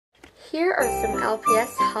Here are some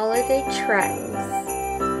LPS holiday trends.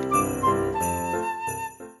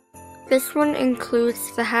 This one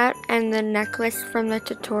includes the hat and the necklace from the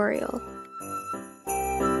tutorial.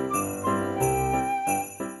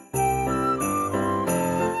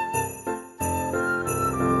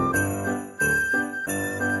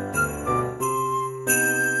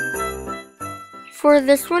 For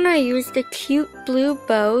this one, I used a cute blue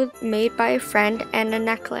bow made by a friend and a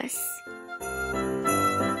necklace.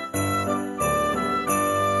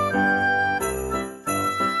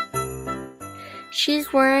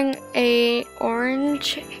 She's wearing an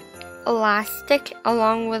orange elastic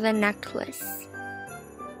along with a necklace.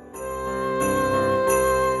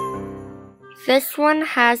 This one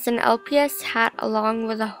has an LPS hat along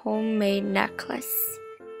with a homemade necklace.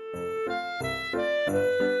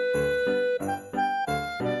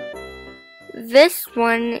 This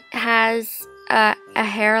one has a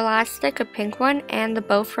hair elastic, a pink one, and the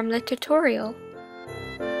bow from the tutorial.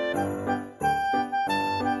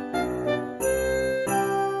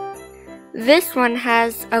 This one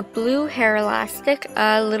has a blue hair elastic,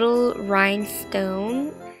 a little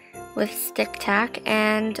rhinestone with stick tack,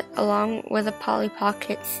 and along with a Polly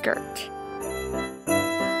Pocket skirt.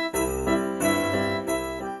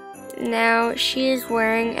 Now she is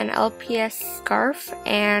wearing an LPS scarf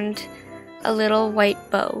and a little white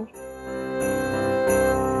bow.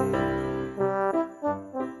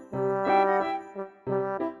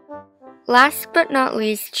 Last but not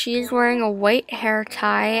least, she is wearing a white hair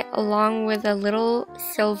tie along with a little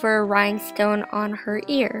silver rhinestone on her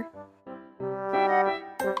ear.